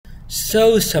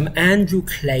So some Andrew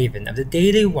Klavan of the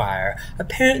Daily Wire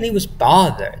apparently was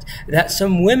bothered that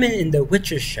some women in the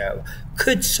Witcher show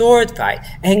could sword fight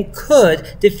and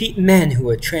could defeat men who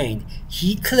were trained.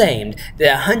 He claimed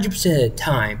that 100% of the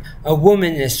time a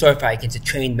woman in a sword fight against a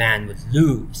trained man would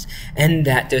lose, and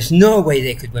that there's no way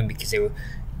they could win because they were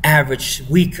average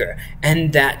weaker,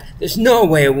 and that there's no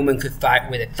way a woman could fight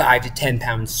with a 5 to 10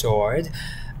 pound sword.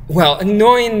 Well,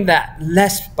 ignoring that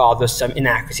less bothersome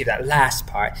inaccuracy of that last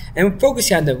part, and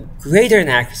focusing on the greater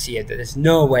inaccuracy of that there's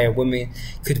no way a woman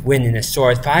could win in a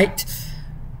sword fight,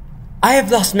 I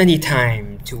have lost many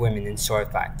time to women in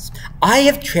sword fights. I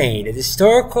have trained in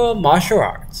historical martial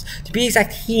arts, to be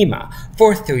exact HEMA,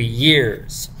 for 3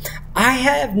 years. I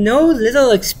have no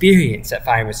little experience at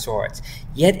fighting with swords,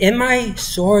 yet in my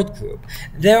sword group,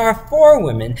 there are 4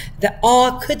 women that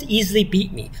all could easily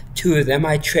beat me. 2 of them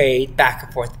I trade back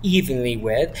and forth evenly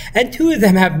with, and 2 of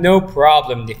them have no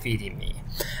problem defeating me,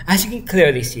 as you can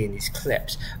clearly see in these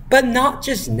clips. But not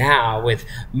just now with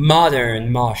modern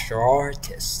martial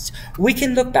artists. We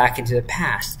can look back into the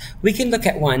past. We can look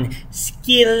at one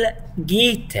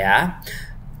Skilgita,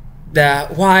 the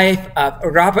wife of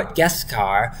Robert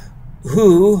Geskar,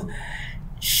 who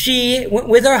she went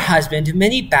with her husband to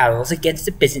many battles against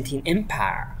the Byzantine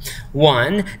Empire.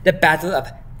 One, the Battle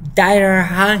of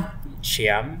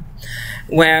Dyrrhachium,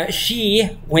 where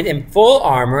she went in full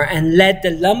armor and led the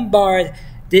Lombard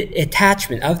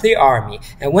detachment of the army,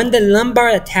 and when the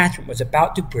Lombard attachment was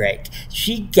about to break,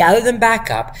 she gathered them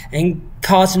back up and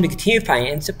caused them to continue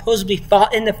fighting and supposedly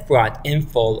fought in the front in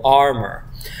full armor.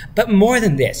 But more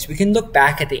than this, we can look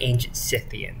back at the ancient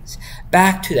Scythians,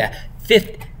 back to the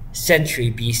 5th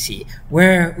century BC,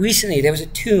 where recently there was a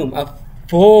tomb of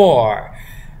 4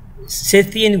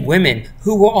 Scythian women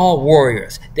who were all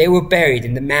warriors. They were buried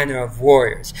in the manner of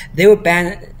warriors. They were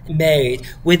buried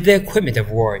with the equipment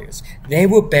of warriors. They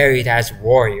were buried as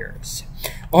warriors.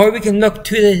 Or we can look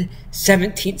to the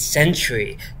 17th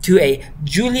century, to a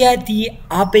Giulia di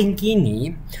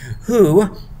Abengini,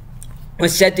 who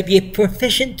was said to be a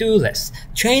proficient duelist,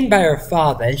 trained by her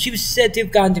father, and she was said to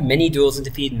have gone to many duels and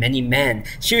defeated many men.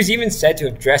 She was even said to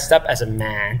have dressed up as a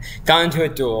man, gone into a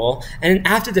duel, and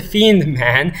after defeating the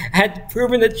man, had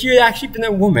proven that she had actually been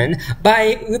a woman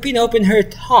by ripping open her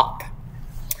top.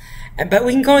 But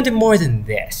we can go into more than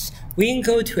this. We can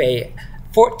go to a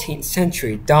 14th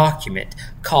century document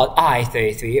called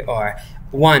I-33 or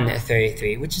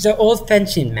 133, which is an old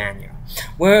fencing manual,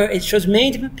 where it shows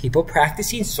many different people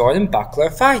practicing sword and buckler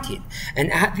fighting,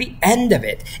 and at the end of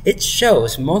it, it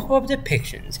shows multiple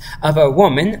depictions of a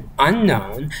woman,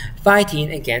 unknown,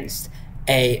 fighting against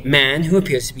a man who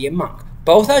appears to be a monk.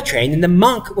 Both are trained, and the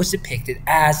monk was depicted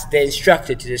as the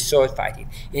instructor to the sword fighting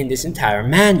in this entire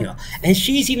manual, and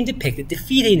she's even depicted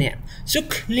defeating him. So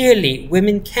clearly,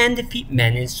 women can defeat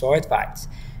men in sword fights,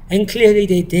 and clearly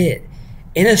they did.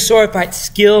 In a sword fight,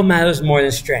 skill matters more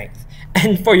than strength.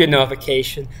 And for your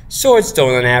notification, swords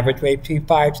don't on average weigh between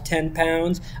 5 to 10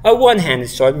 pounds. A one-handed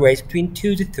sword weighs between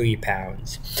 2 to 3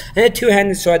 pounds. And a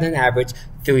two-handed sword on average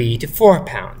 3 to 4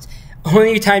 pounds.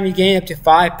 Only time you gain up to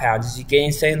 5 pounds is you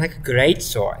gain something like a great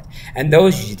sword. And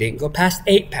those usually didn't go past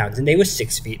 8 pounds, and they were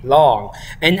 6 feet long.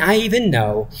 And I even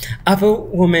know of a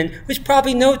woman who's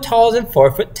probably no taller than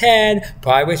 4'10",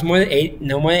 probably weighs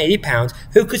no more than 80 pounds,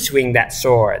 who could swing that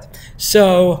sword.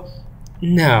 So,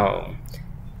 no.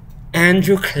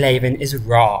 Andrew Klavan is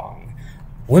wrong.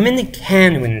 Women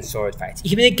can win in sword fights,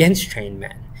 even against trained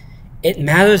men. It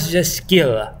matters the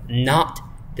skill, not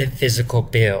the physical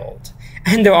build.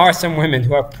 And there are some women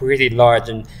who are pretty large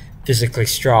and physically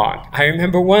strong. I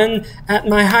remember one at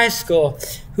my high school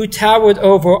who towered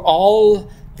over all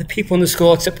the people in the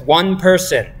school except one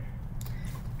person.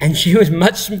 And she was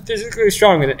much physically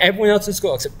stronger than everyone else in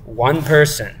school except one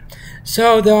person.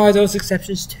 So there are those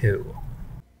exceptions too.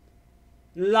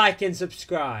 Like and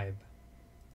subscribe.